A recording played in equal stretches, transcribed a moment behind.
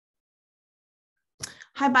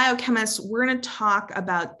Hi, biochemists. We're going to talk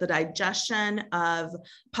about the digestion of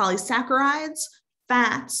polysaccharides,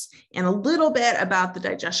 fats, and a little bit about the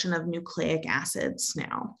digestion of nucleic acids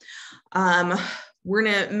now. We're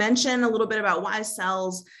going to mention a little bit about why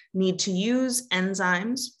cells need to use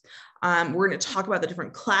enzymes. We're going to talk about the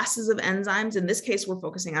different classes of enzymes. In this case, we're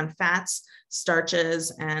focusing on fats,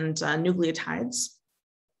 starches, and nucleotides,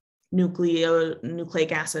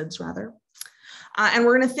 nucleic acids, rather. And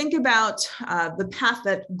we're going to think about the path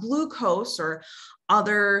that glucose or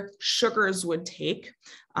other sugars would take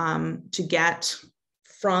to get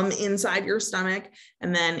from inside your stomach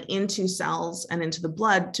and then into cells and into the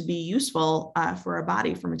blood to be useful for our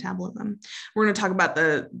body for metabolism. We're going to talk about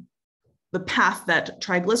the path that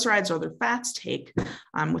triglycerides or other fats take,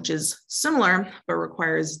 which is similar but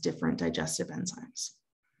requires different digestive enzymes.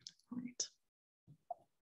 All right.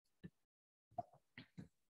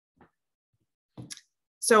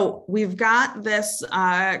 So we've got this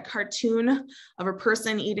cartoon of a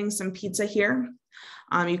person eating some pizza here.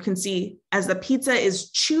 You can see as the pizza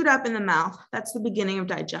is chewed up in the mouth, that's the beginning of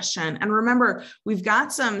digestion. And remember, we've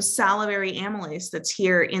got some salivary amylase that's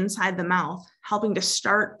here inside the mouth, helping to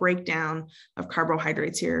start breakdown of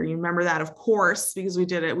carbohydrates here. You remember that, of course, because we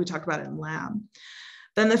talked about it in lab.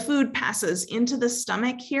 Then the food passes into the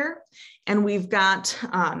stomach here, and we've got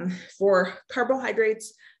for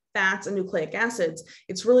carbohydrates, fats, and nucleic acids,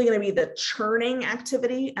 it's really going to be the churning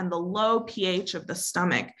activity and the low pH of the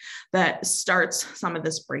stomach that starts some of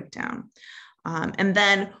this breakdown. And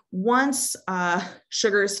then once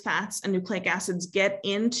sugars, fats, and nucleic acids get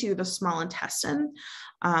into the small intestine,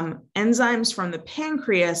 enzymes from the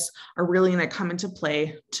pancreas are really going to come into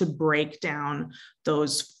play to break down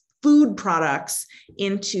those food products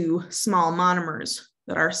into small monomers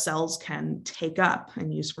that our cells can take up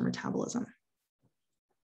and use for metabolism.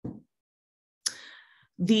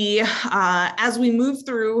 As we move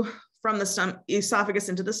through from the esophagus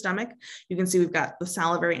into the stomach, you can see we've got the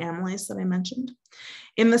salivary amylase that I mentioned.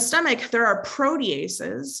 In the stomach, there are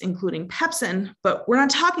proteases, including pepsin, but we're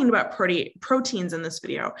not talking about proteins in this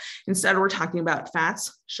video. Instead, we're talking about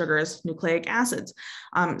fats, sugars, nucleic acids.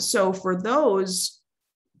 So for those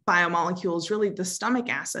biomolecules, really the stomach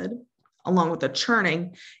acid, along with the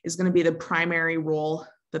churning, is going to be the primary role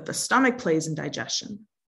that the stomach plays in digestion.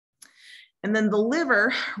 And then the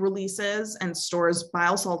liver releases and stores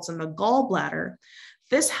bile salts in the gallbladder.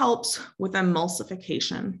 This helps with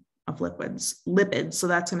emulsification of lipids, so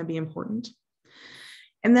that's going to be important.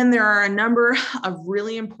 And then there are a number of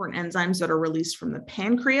really important enzymes that are released from the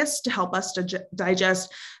pancreas to help us to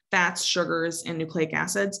digest fats, sugars, and nucleic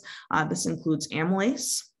acids. This includes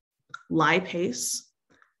amylase, lipase,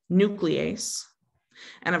 nuclease,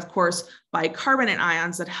 and of course, bicarbonate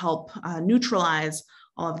ions that help neutralize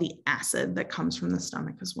all of the acid that comes from the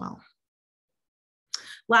stomach as well.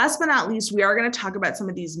 Last but not least, we are going to talk about some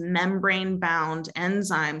of these membrane-bound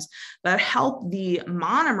enzymes that help the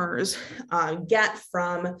monomers get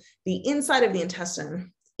from the inside of the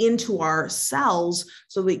intestine into our cells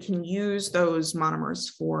so we can use those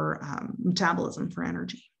monomers for metabolism, for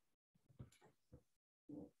energy.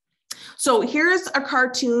 So here's a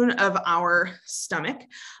cartoon of our stomach.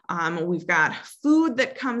 We've got food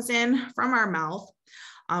that comes in from our mouth.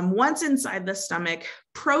 Once inside the stomach,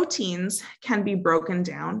 proteins can be broken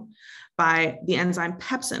down by the enzyme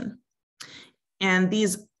pepsin. And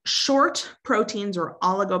these short proteins or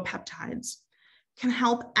oligopeptides can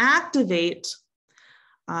help activate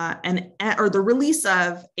the release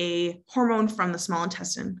of a hormone from the small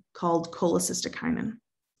intestine called cholecystokinin.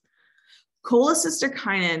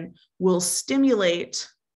 Cholecystokinin will stimulate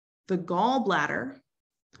the gallbladder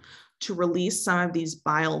to release some of these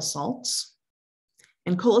bile salts.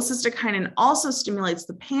 And cholecystokinin also stimulates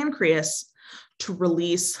the pancreas to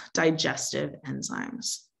release digestive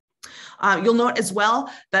enzymes. You'll note as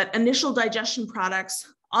well that initial digestion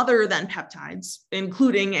products other than peptides,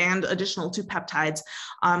 including and additional to peptides,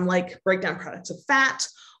 like breakdown products of fat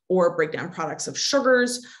or breakdown products of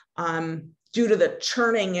sugars, due to the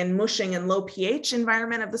churning and mushing and low pH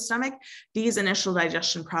environment of the stomach, these initial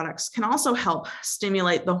digestion products can also help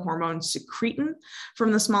stimulate the hormone secretin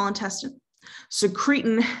from the small intestine.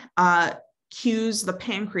 Secretin cues the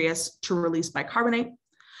pancreas to release bicarbonate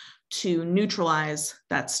to neutralize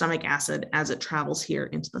that stomach acid as it travels here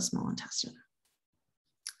into the small intestine.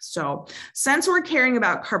 So since we're caring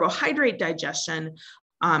about carbohydrate digestion,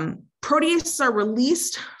 proteases are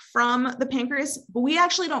released from the pancreas, but we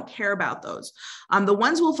actually don't care about those. The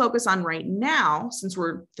ones we'll focus on right now, since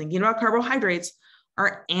we're thinking about carbohydrates,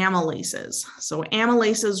 are amylases. So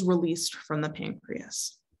amylases released from the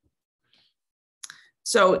pancreas.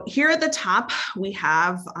 So here at the top, we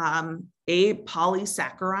have a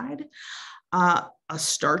polysaccharide, a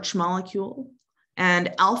starch molecule,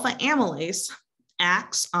 and alpha amylase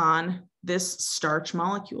acts on this starch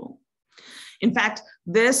molecule. In fact,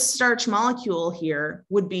 this starch molecule here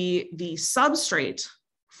would be the substrate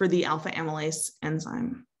for the alpha amylase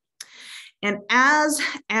enzyme. And as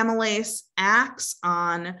amylase acts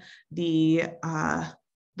on the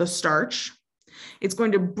starch, it's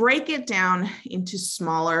going to break it down into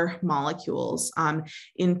smaller molecules,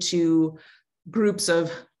 into groups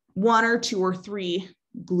of 1 or 2 or 3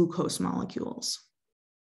 glucose molecules.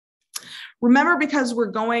 Remember, because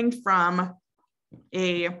we're going from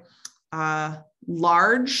a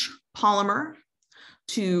large polymer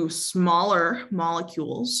to smaller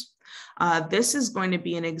molecules, this is going to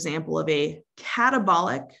be an example of a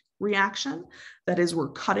catabolic reaction. That is,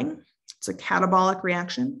 we're cutting. It's a catabolic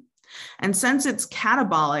reaction. And since it's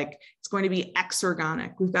catabolic, it's going to be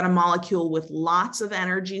exergonic. We've got a molecule with lots of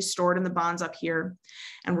energy stored in the bonds up here,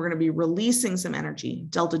 and we're going to be releasing some energy,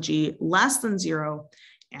 delta G less than 0,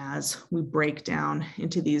 as we break down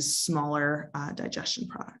into these smaller digestion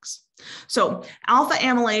products. So alpha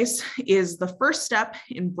amylase is the first step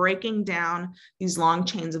in breaking down these long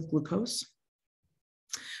chains of glucose.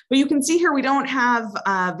 But you can see here we don't have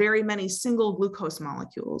very many single glucose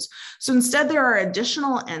molecules. So instead, there are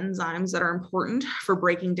additional enzymes that are important for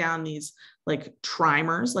breaking down these like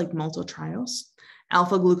trimers, like maltotriose.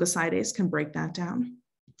 Alpha glucosidase can break that down.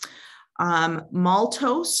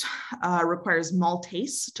 Maltose requires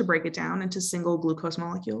maltase to break it down into single glucose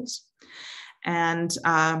molecules. And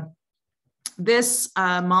this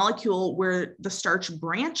molecule where the starch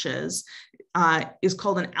branches is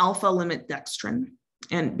called an alpha limit dextrin.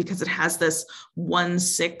 And because it has this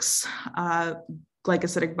 1,6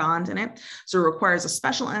 glycosidic bond in it, so it requires a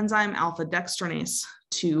special enzyme, alpha dextrinase,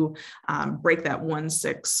 to break that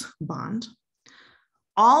 1,6 bond.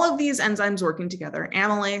 All of these enzymes working together,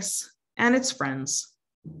 amylase and its friends,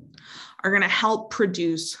 are going to help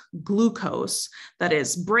produce glucose, that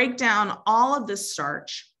is, break down all of this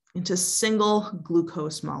starch into single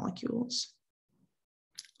glucose molecules.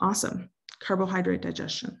 Awesome. Carbohydrate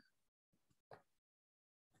digestion.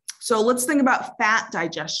 So let's think about fat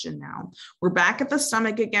digestion now. We're back at the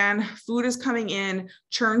stomach again. Food is coming in,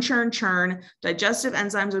 churn, churn, churn. Digestive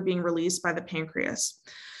enzymes are being released by the pancreas.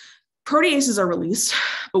 Proteases are released,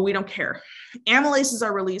 but we don't care. Amylases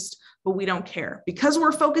are released, but we don't care. Because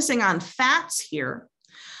we're focusing on fats here,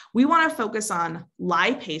 we want to focus on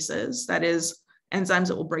lipases, that is, enzymes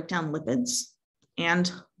that will break down lipids,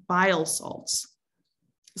 and bile salts.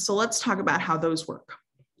 So let's talk about how those work.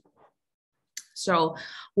 So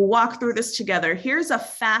we'll walk through this together. Here's a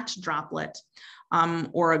fat droplet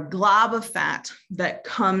or a glob of fat that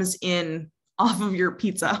comes in off of your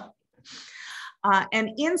pizza. And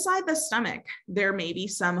inside the stomach, there may be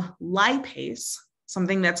some lipase,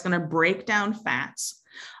 something that's going to break down fats,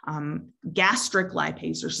 gastric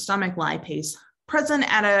lipase or stomach lipase, present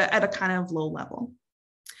at a kind of low level.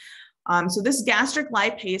 So this gastric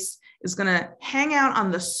lipase is going to hang out on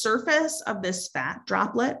the surface of this fat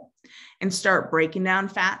droplet and start breaking down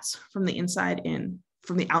fats from the inside in,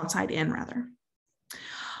 from the outside in, rather.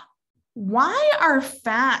 Why are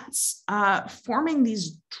fats forming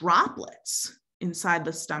these droplets inside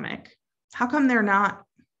the stomach? How come they're not,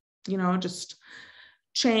 just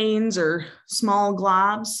chains or small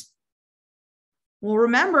globs? Well,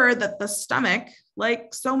 remember that the stomach,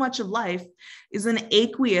 like so much of life, is an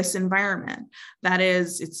aqueous environment. That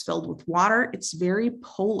is, it's filled with water. It's very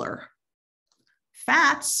polar.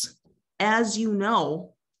 Fats, as you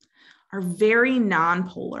know, are very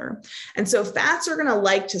nonpolar. And so fats are going to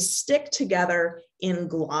like to stick together in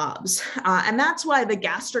globs. And that's why the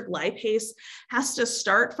gastric lipase has to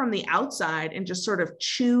start from the outside and just sort of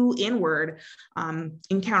chew inward,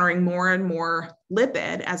 encountering more and more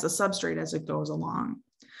lipid as a substrate as it goes along.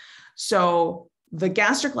 So the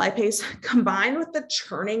gastric lipase, combined with the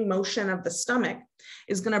churning motion of the stomach,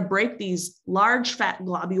 is going to break these large fat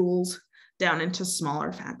globules down into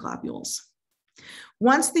smaller fat globules.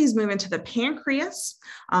 Once these move into the pancreas,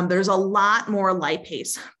 there's a lot more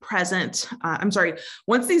lipase present.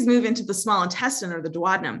 Once these move into the small intestine or the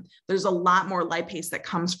duodenum, there's a lot more lipase that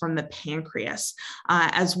comes from the pancreas,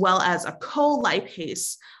 as well as a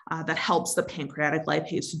colipase that helps the pancreatic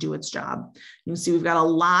lipase to do its job. You can see we've got a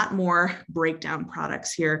lot more breakdown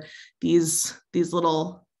products here. These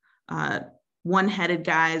little one-headed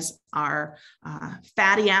guys are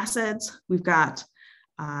fatty acids. We've got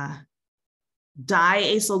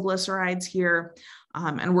diacylglycerides here,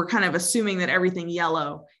 and we're kind of assuming that everything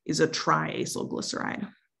yellow is a triacylglyceride.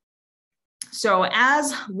 So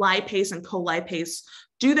as lipase and colipase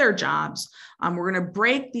do their jobs, we're going to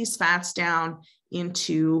break these fats down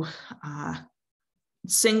into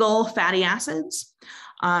single fatty acids.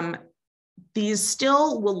 These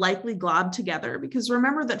still will likely glob together because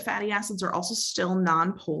remember that fatty acids are also still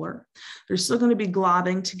nonpolar. They're still going to be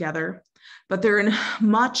globbing together, but they're in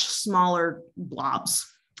much smaller blobs,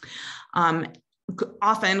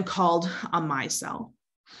 often called a micelle.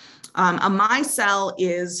 A micelle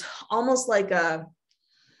is almost like a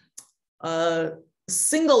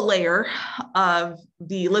single layer of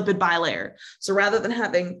the lipid bilayer. So rather than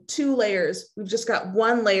having two layers, we've just got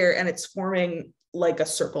one layer and it's forming like a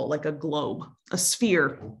circle, like a globe, a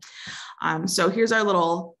sphere. So here's our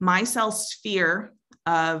little micelle sphere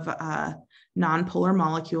of nonpolar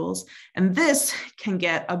molecules. And this can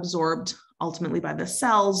get absorbed ultimately by the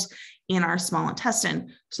cells in our small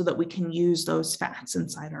intestine so that we can use those fats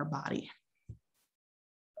inside our body.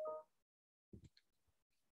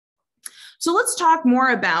 So let's talk more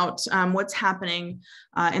about what's happening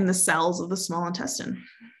in the cells of the small intestine.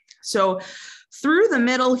 So through the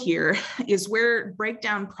middle here is where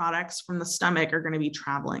breakdown products from the stomach are going to be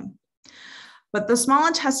traveling. But the small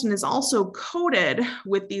intestine is also coated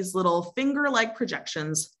with these little finger-like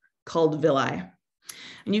projections called villi.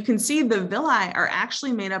 And you can see the villi are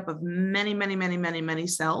actually made up of many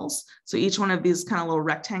cells. So each one of these kind of little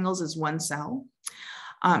rectangles is one cell.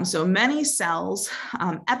 So many cells,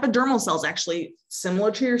 epidermal cells, actually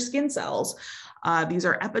similar to your skin cells. These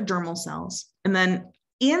are epidermal cells. And then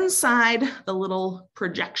inside the little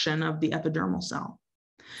projection of the epidermal cell,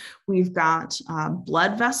 we've got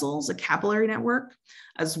blood vessels, a capillary network,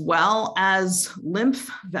 as well as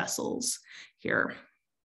lymph vessels here.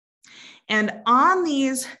 And on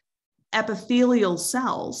these epithelial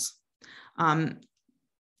cells,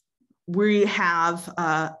 we have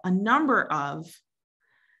a number of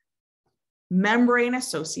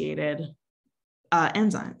membrane-associated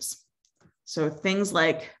enzymes. So things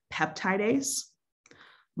like peptidase,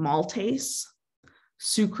 maltase,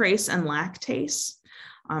 sucrase, and lactase.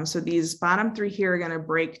 So these bottom three here are going to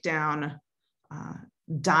break down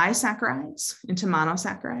disaccharides into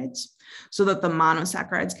monosaccharides so that the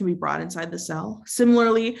monosaccharides can be brought inside the cell.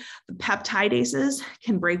 Similarly, the peptidases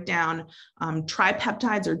can break down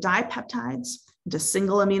tripeptides or dipeptides into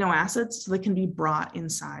single amino acids so they can be brought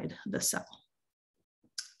inside the cell.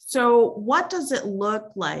 So what does it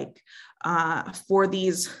look like for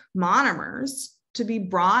these monomers to be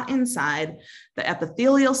brought inside the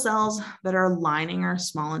epithelial cells that are lining our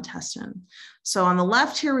small intestine? So on the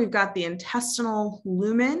left here, we've got the intestinal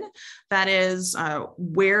lumen. That is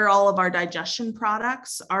where all of our digestion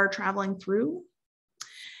products are traveling through.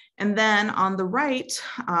 And then on the right,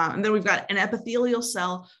 and then we've got an epithelial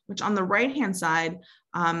cell, which on the right-hand side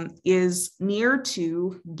is near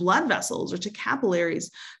to blood vessels or to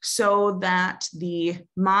capillaries, so that the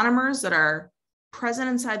monomers that are present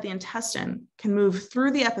inside the intestine can move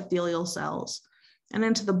through the epithelial cells and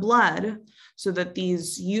into the blood so that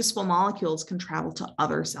these useful molecules can travel to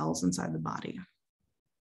other cells inside the body.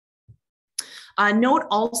 Note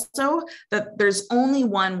also that there's only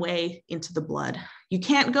one way into the blood. You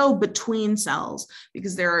can't go between cells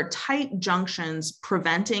because there are tight junctions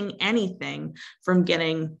preventing anything from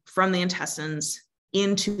getting from the intestines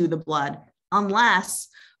into the blood unless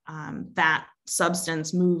that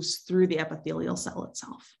substance moves through the epithelial cell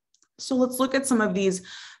itself. So let's look at some of these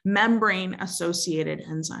membrane-associated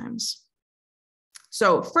enzymes.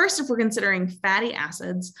 So first, if we're considering fatty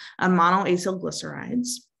acids and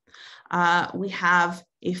monoacylglycerides, we have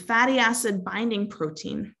a fatty acid binding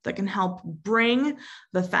protein that can help bring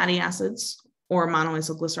the fatty acids or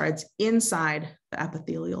monoacylglycerides inside the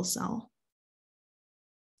epithelial cell.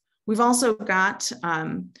 We've also got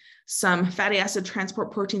some fatty acid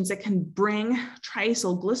transport proteins that can bring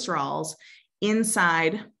triacylglycerols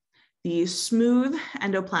inside the smooth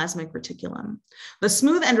endoplasmic reticulum. The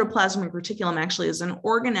smooth endoplasmic reticulum actually is an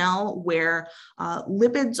organelle where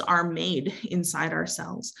lipids are made inside our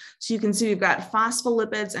cells. So you can see we've got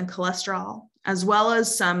phospholipids and cholesterol, as well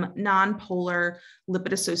as some nonpolar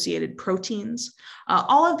lipid-associated proteins.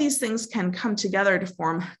 All of these things can come together to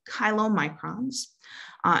form chylomicrons.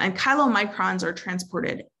 And chylomicrons are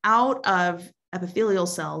transported out of epithelial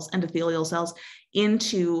cells, endothelial cells,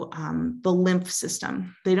 into the lymph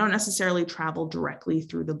system. They don't necessarily travel directly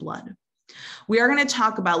through the blood. We are going to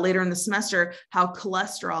talk about later in the semester how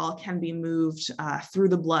cholesterol can be moved through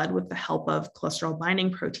the blood with the help of cholesterol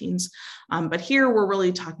binding proteins. But here we're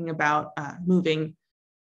really talking about moving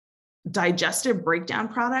digestive breakdown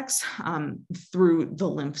products through the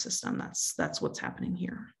lymph system. That's what's happening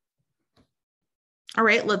here. All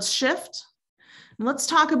right, let's shift Let's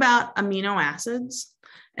talk about amino acids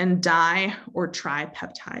and di or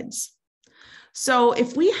tripeptides. So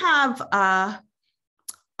if we have a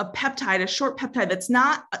peptide, a short peptide that's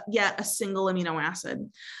not yet a single amino acid,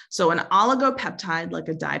 so an oligopeptide like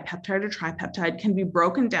a dipeptide or tripeptide can be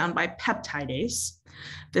broken down by peptidase.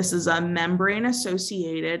 This is a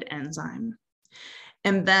membrane-associated enzyme.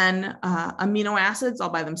 And then amino acids all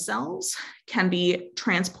by themselves can be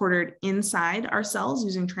transported inside our cells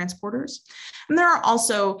using transporters. And there are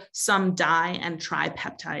also some di and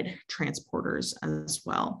tripeptide transporters as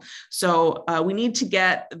well. So we need to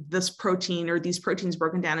get this protein or these proteins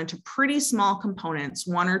broken down into pretty small components,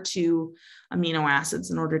 1 or 2 amino acids,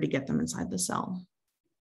 in order to get them inside the cell.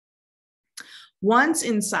 Once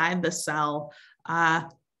inside the cell,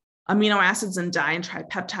 amino acids and di and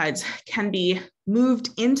tripeptides can be moved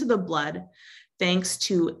into the blood thanks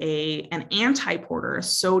to an antiporter, a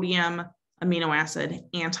sodium amino acid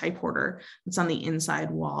antiporter that's on the inside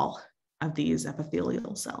wall of these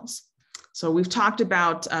epithelial cells. So we've talked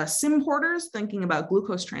about symporters, thinking about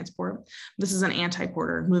glucose transport. This is an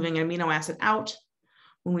antiporter, moving an amino acid out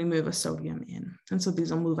when we move a sodium in. And so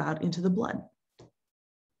these will move out into the blood.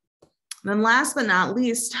 And then last but not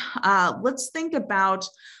least, let's think about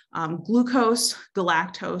glucose,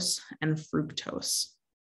 galactose, and fructose.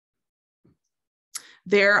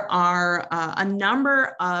 There are a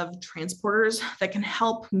number of transporters that can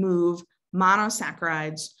help move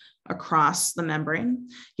monosaccharides across the membrane.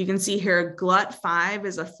 You can see here GLUT5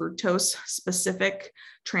 is a fructose-specific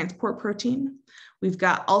transport protein. We've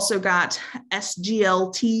also got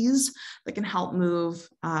SGLTs that can help move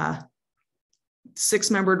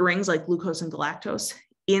 6-membered rings like glucose and galactose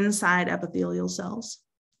inside epithelial cells.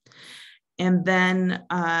 And then,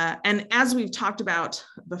 and as we've talked about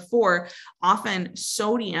before, often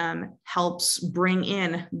sodium helps bring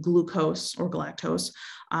in glucose or galactose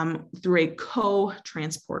through a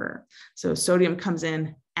co-transporter. So sodium comes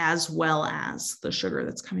in as well as the sugar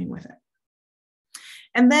that's coming with it.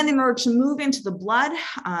 And then in order to move into the blood,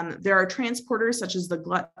 there are transporters such as the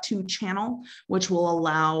GLUT2 channel, which will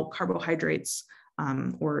allow carbohydrates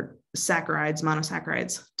or saccharides,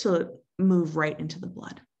 monosaccharides, to move right into the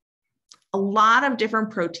blood. A lot of different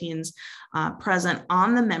proteins present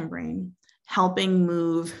on the membrane, helping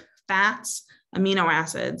move fats, amino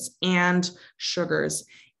acids, and sugars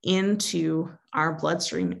into our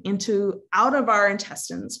bloodstream, out of our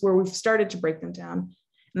intestines, where we've started to break them down,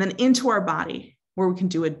 and then into our body, where we can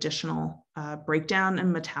do additional breakdown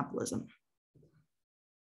and metabolism.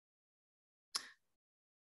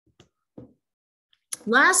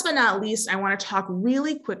 Last but not least, I want to talk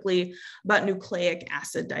really quickly about nucleic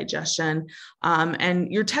acid digestion.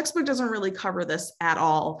 And your textbook doesn't really cover this at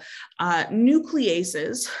all.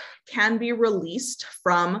 Nucleases can be released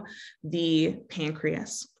from the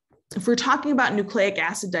pancreas. If we're talking about nucleic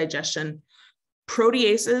acid digestion,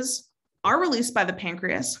 proteases are released by the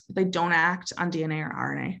pancreas, but they don't act on DNA or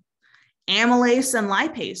RNA. Amylase and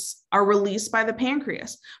lipase are released by the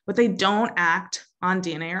pancreas, but they don't act on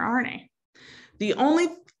DNA or RNA. The only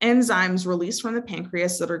enzymes released from the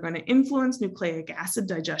pancreas that are going to influence nucleic acid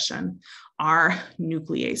digestion are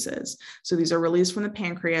nucleases. So these are released from the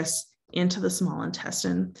pancreas into the small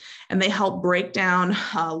intestine, and they help break down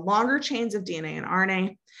longer chains of DNA and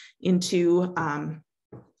RNA into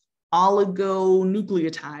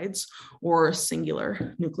oligonucleotides or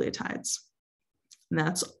singular nucleotides. And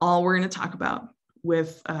that's all we're going to talk about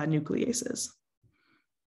with nucleases.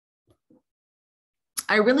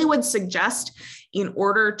 I really would suggest, in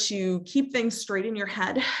order to keep things straight in your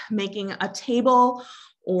head, making a table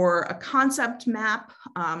or a concept map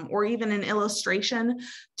or even an illustration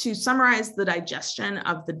to summarize the digestion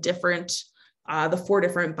of the 4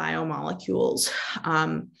 different biomolecules.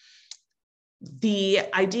 The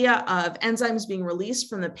idea of enzymes being released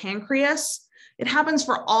from the pancreas, it happens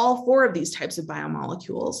for all 4 of these types of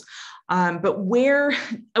biomolecules. But where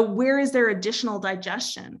is there additional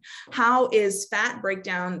digestion? How is fat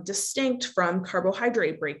breakdown distinct from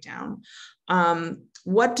carbohydrate breakdown?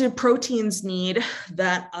 What do proteins need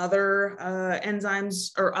that other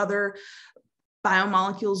enzymes or other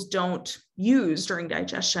biomolecules don't use during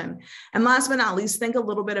digestion? And last but not least, think a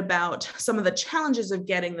little bit about some of the challenges of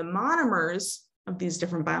getting the monomers of these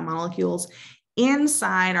different biomolecules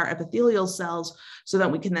inside our epithelial cells so that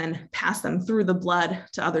we can then pass them through the blood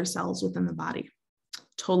to other cells within the body.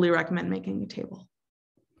 Totally recommend making a table.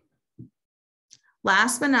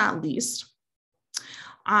 Last but not least,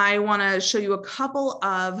 I want to show you a couple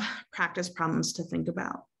of practice problems to think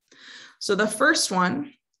about. So the first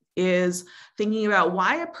one is thinking about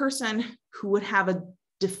why a person who would have a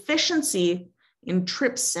deficiency in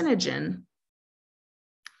trypsinogen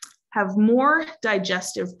have more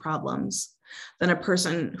digestive problems than a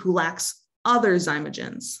person who lacks other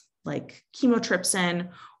zymogens like chymotrypsin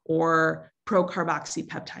or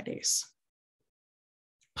procarboxypeptidase.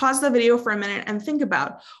 Pause the video for a minute and think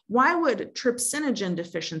about, why would trypsinogen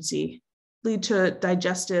deficiency lead to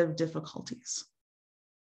digestive difficulties?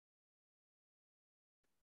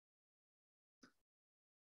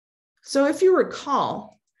 So if you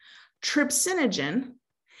recall, trypsinogen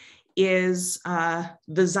is the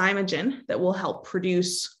zymogen that will help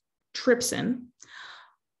produce trypsin.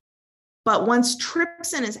 But once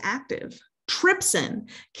trypsin is active, trypsin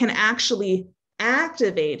can actually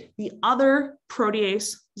activate the other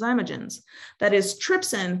protease zymogens. That is,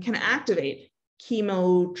 trypsin can activate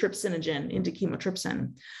chymotrypsinogen into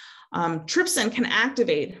chymotrypsin. Trypsin can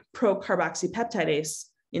activate procarboxypeptidase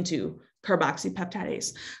into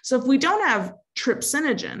carboxypeptidase. So if we don't have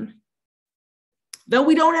trypsinogen, though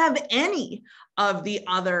we don't have any of the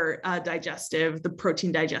other the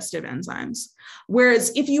protein digestive enzymes.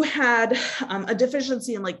 Whereas if you had a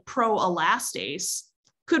deficiency in like proelastase,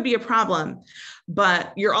 could be a problem,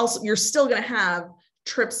 but you're still going to have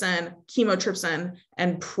trypsin, chymotrypsin,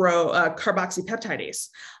 and carboxypeptidase.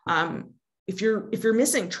 If you're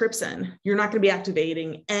missing trypsin, you're not going to be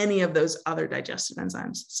activating any of those other digestive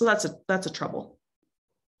enzymes. So that's a trouble.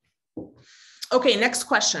 Okay, next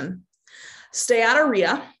question.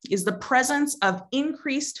 Steatorrhea is the presence of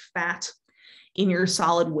increased fat in your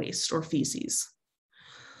solid waste or feces.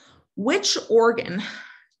 Which organ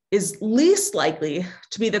is least likely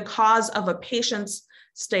to be the cause of a patient's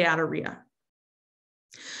steatorrhea?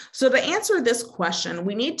 So to answer this question,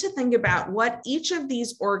 we need to think about what each of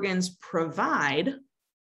these organs provide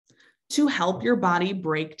to help your body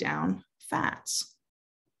break down fats.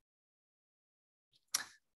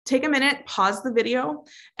 Take a minute, pause the video,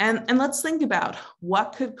 and let's think about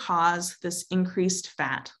what could cause this increased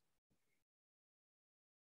fat.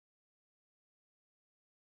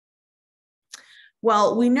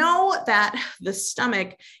 Well, we know that the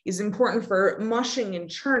stomach is important for mushing and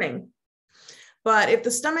churning, but if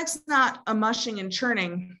the stomach's not a mushing and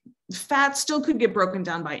churning, fat still could get broken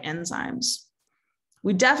down by enzymes.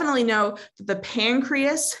 We definitely know that the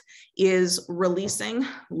pancreas is releasing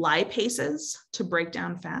lipases to break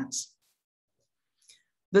down fats.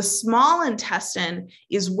 The small intestine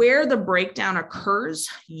is where the breakdown occurs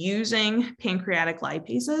using pancreatic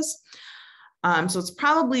lipases. So it's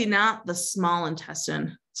probably not the small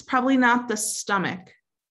intestine. It's probably not the stomach.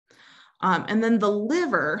 And then the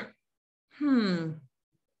liver, the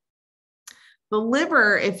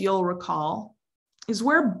liver, if you'll recall, is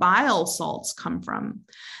where bile salts come from.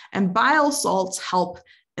 And bile salts help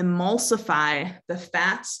emulsify the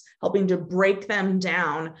fats, helping to break them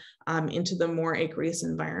down into the more aqueous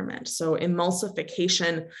environment. So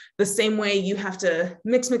emulsification, the same way you have to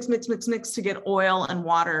mix to get oil and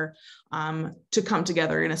water to come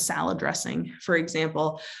together in a salad dressing, for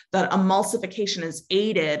example, that emulsification is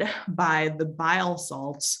aided by the bile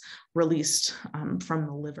salts released from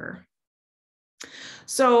the liver.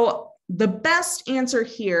 So the best answer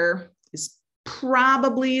here is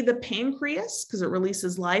probably the pancreas because it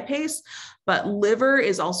releases lipase, but liver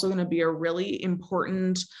is also going to be a really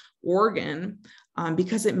important organ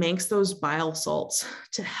because it makes those bile salts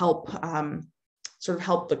to help sort of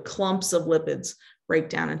help the clumps of lipids break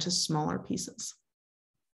down into smaller pieces.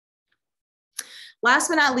 Last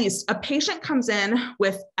but not least, a patient comes in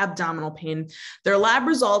with abdominal pain. Their lab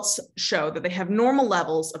results show that they have normal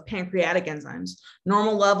levels of pancreatic enzymes,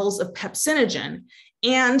 normal levels of pepsinogen,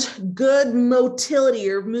 and good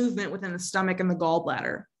motility or movement within the stomach and the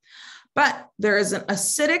gallbladder. But there is an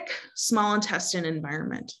acidic small intestine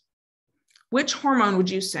environment. Which hormone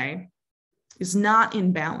would you say is not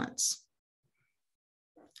in balance?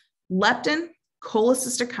 Leptin,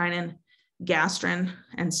 cholecystokinin, gastrin,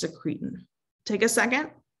 and secretin. Take a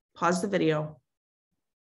second, pause the video.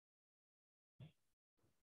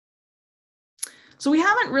 So we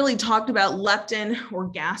haven't really talked about leptin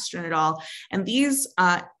or gastrin at all. And these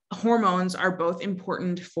hormones are both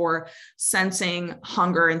important for sensing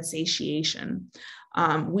hunger and satiation.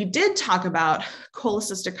 We did talk about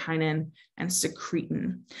cholecystokinin and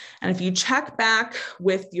secretin. And if you check back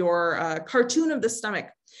with your cartoon of the stomach,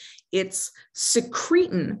 it's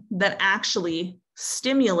secretin that actually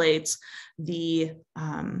stimulates the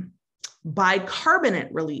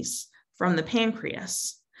bicarbonate release from the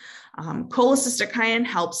pancreas. Cholecystokinin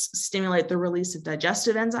helps stimulate the release of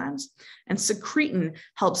digestive enzymes, and secretin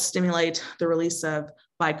helps stimulate the release of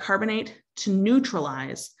bicarbonate to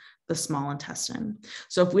neutralize the small intestine.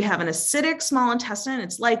 So if we have an acidic small intestine,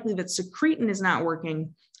 it's likely that secretin is not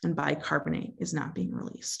working and bicarbonate is not being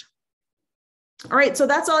released. All right, so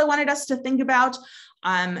that's all I wanted us to think about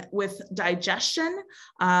with digestion.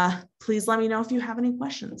 Please let me know if you have any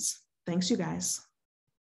questions. Thanks, you guys.